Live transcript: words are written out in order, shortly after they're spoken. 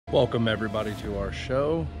Welcome everybody to our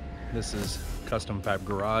show. This is Custom Fab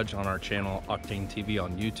Garage on our channel Octane TV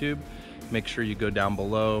on YouTube. Make sure you go down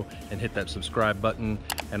below and hit that subscribe button,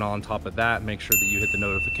 and on top of that, make sure that you hit the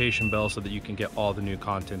notification bell so that you can get all the new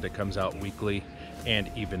content that comes out weekly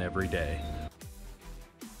and even every day.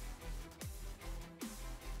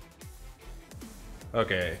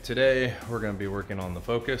 Okay, today we're going to be working on the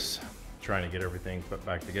focus, trying to get everything put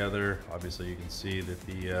back together. Obviously you can see that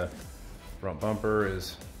the front bumper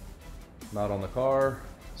is not on the car,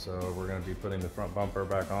 so we're going to be putting the front bumper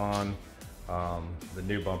back on. The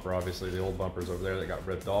new bumper, obviously the old bumper's over there that got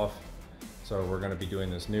ripped off, so we're going to be doing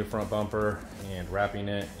this new front bumper and wrapping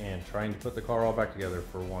it and trying to put the car all back together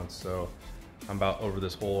for once. So I'm about over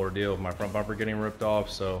this whole ordeal of my front bumper getting ripped off,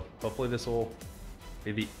 so hopefully this will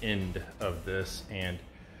be the end of this and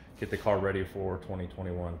get the car ready for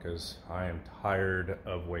 2021, because I am tired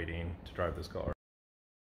of waiting to drive this car.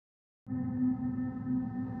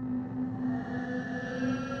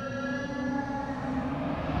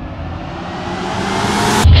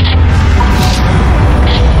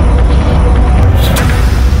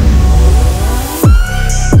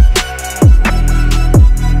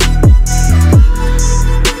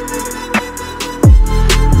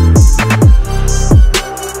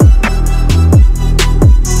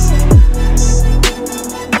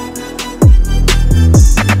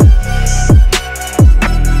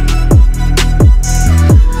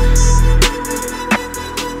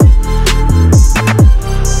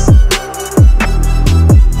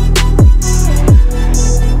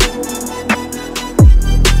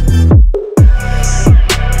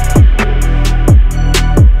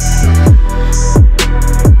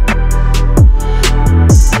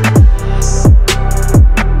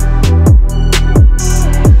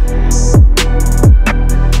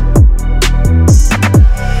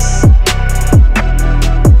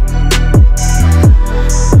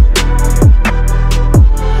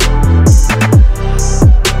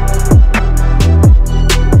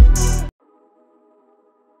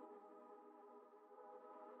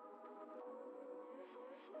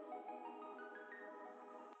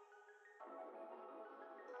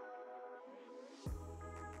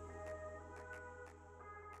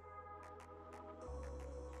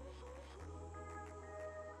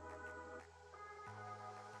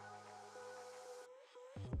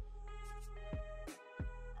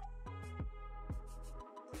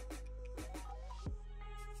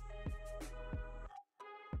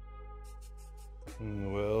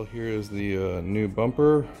 Well, here is the new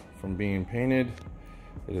bumper from being painted.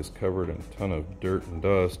 It is covered in a ton of dirt and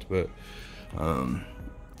dust, but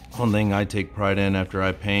one thing I take pride in after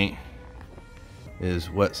I paint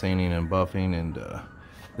is wet sanding and buffing, and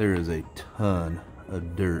there is a ton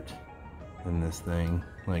of dirt in this thing,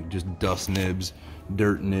 like just dust nibs,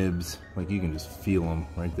 dirt nibs, like you can just feel them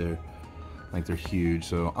right there, like they're huge.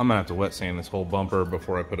 So I'm gonna have to wet sand this whole bumper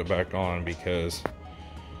before I put it back on, because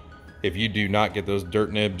if you do not get those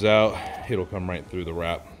dirt nibs out, it'll come right through the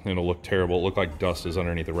wrap. It'll look terrible. It'll look like dust is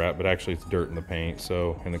underneath the wrap, but actually it's dirt in the paint,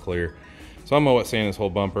 so in the clear. So I'm gonna wet sand this whole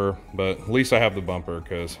bumper, but at least I have the bumper,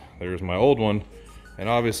 because there's my old one, and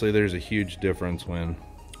obviously there's a huge difference when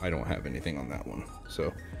I don't have anything on that one.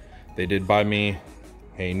 So they did buy me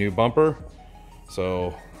a new bumper,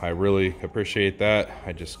 so I really appreciate that.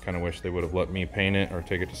 I just kind of wish they would have let me paint it or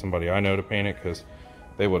take it to somebody I know to paint it, because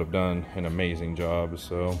they would have done an amazing job.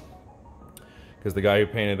 So because the guy who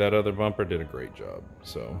painted that other bumper did a great job.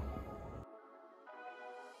 So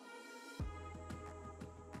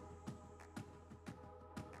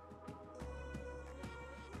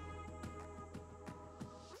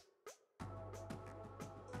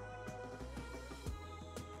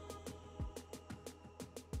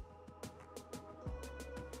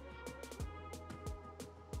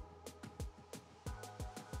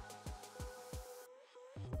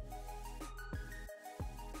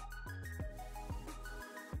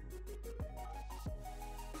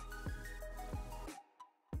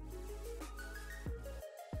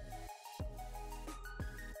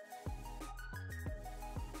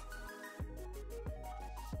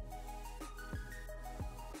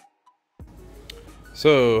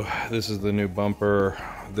this is the new bumper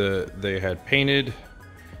that they had painted.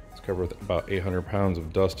 It's covered with about 800 pounds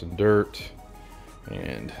of dust and dirt,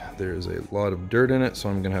 and there's a lot of dirt in it, so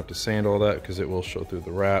I'm gonna have to sand all that because it will show through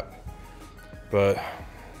the wrap. But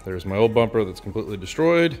there's my old bumper that's completely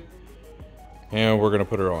destroyed, and we're gonna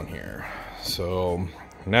put her on here. So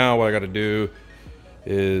now what I gotta do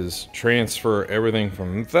is transfer everything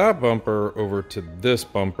from that bumper over to this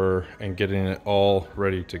bumper and getting it all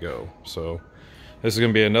ready to go. So this is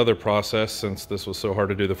going to be another process, since this was so hard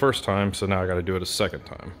to do the first time, so now I got to do it a second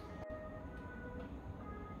time.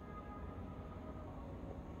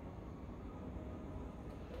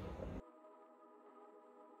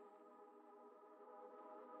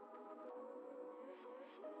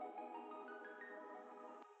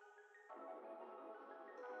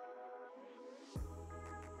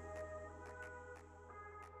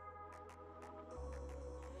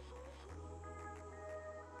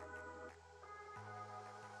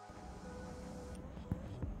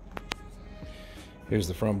 Here's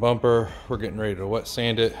the front bumper. We're getting ready to wet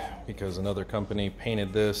sand it because another company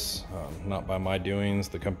painted this, not by my doings.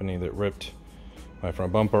 The company that ripped my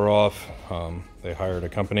front bumper off, they hired a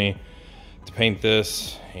company to paint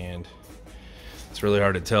this, and it's really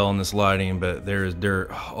hard to tell in this lighting, but there is dirt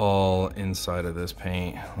all inside of this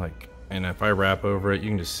paint. Like, and if I wrap over it, you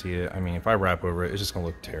can just see it. I mean, if I wrap over it, it's just gonna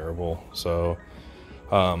look terrible. So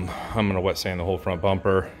I'm gonna wet sand the whole front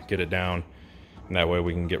bumper, get it down, and that way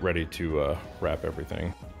we can get ready to wrap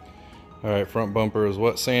everything. All right, front bumper is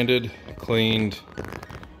wet sanded, cleaned,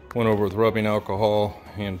 went over with rubbing alcohol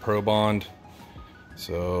and Pro Bond.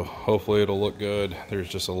 So hopefully it'll look good. There's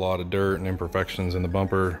just a lot of dirt and imperfections in the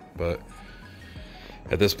bumper, but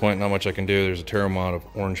at this point, not much I can do. There's a terrible amount of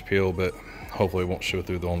orange peel, but hopefully it won't show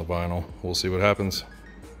through on the vinyl. We'll see what happens.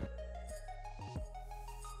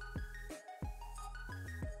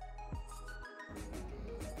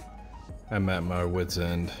 I'm at my wit's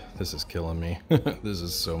end. This is killing me. This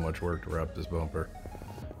is so much work to wrap this bumper.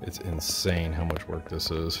 It's insane how much work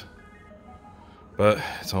this is. But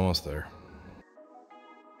it's almost there.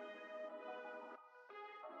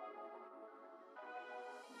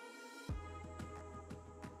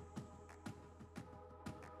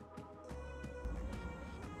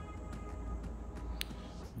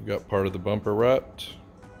 We got part of the bumper wrapped.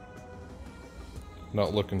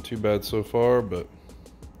 Not looking too bad so far, but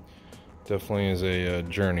definitely is a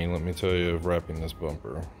journey, let me tell you, of wrapping this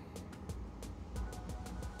bumper.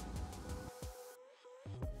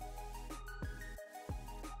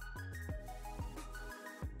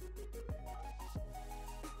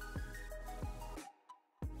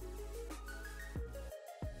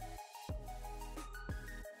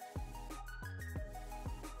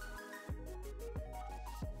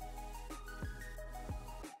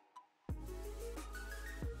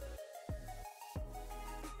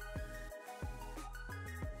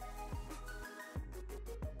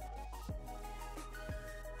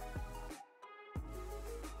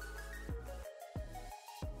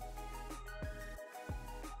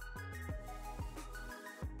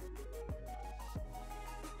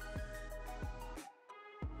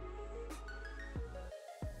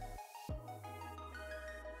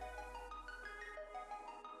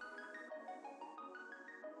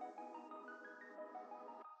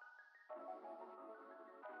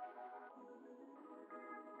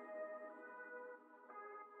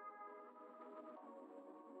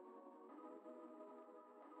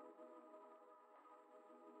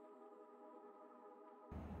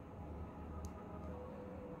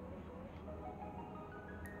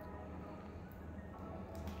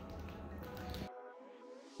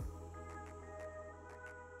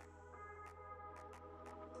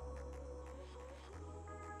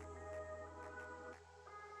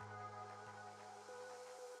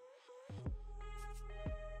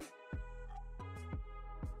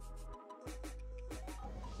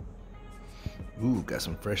 Ooh, got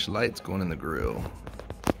some fresh lights going in the grill.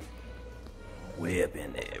 Way up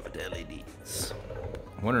in there with LEDs.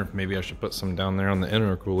 I wonder if maybe I should put some down there on the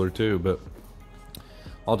intercooler too, but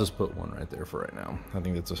I'll just put one right there for right now. I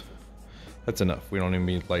think that's enough. We don't even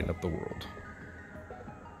need to lighten up the world.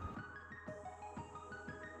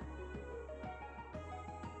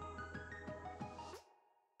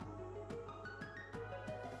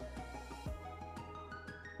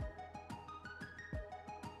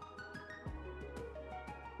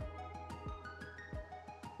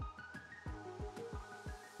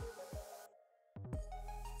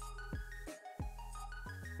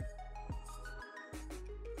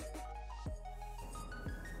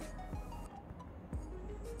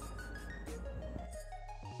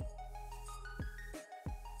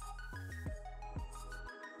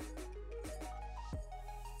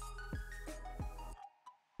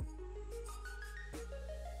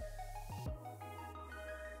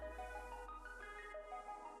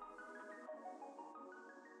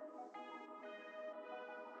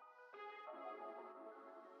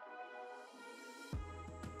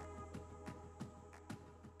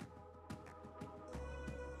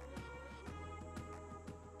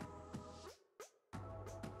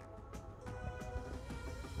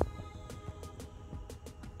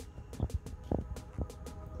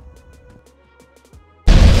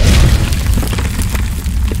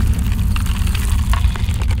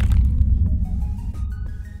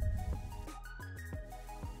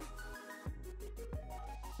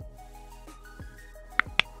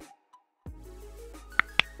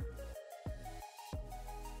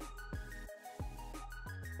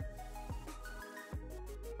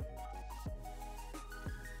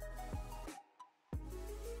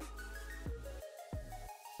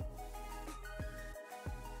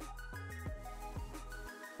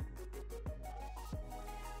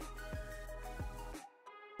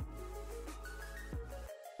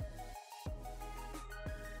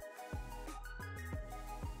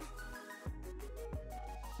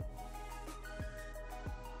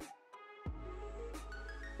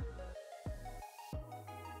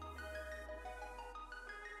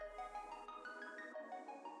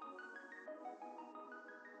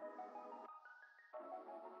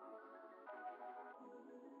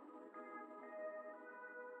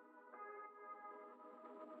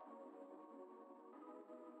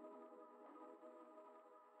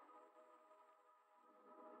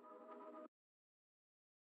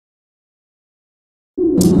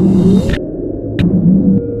 this.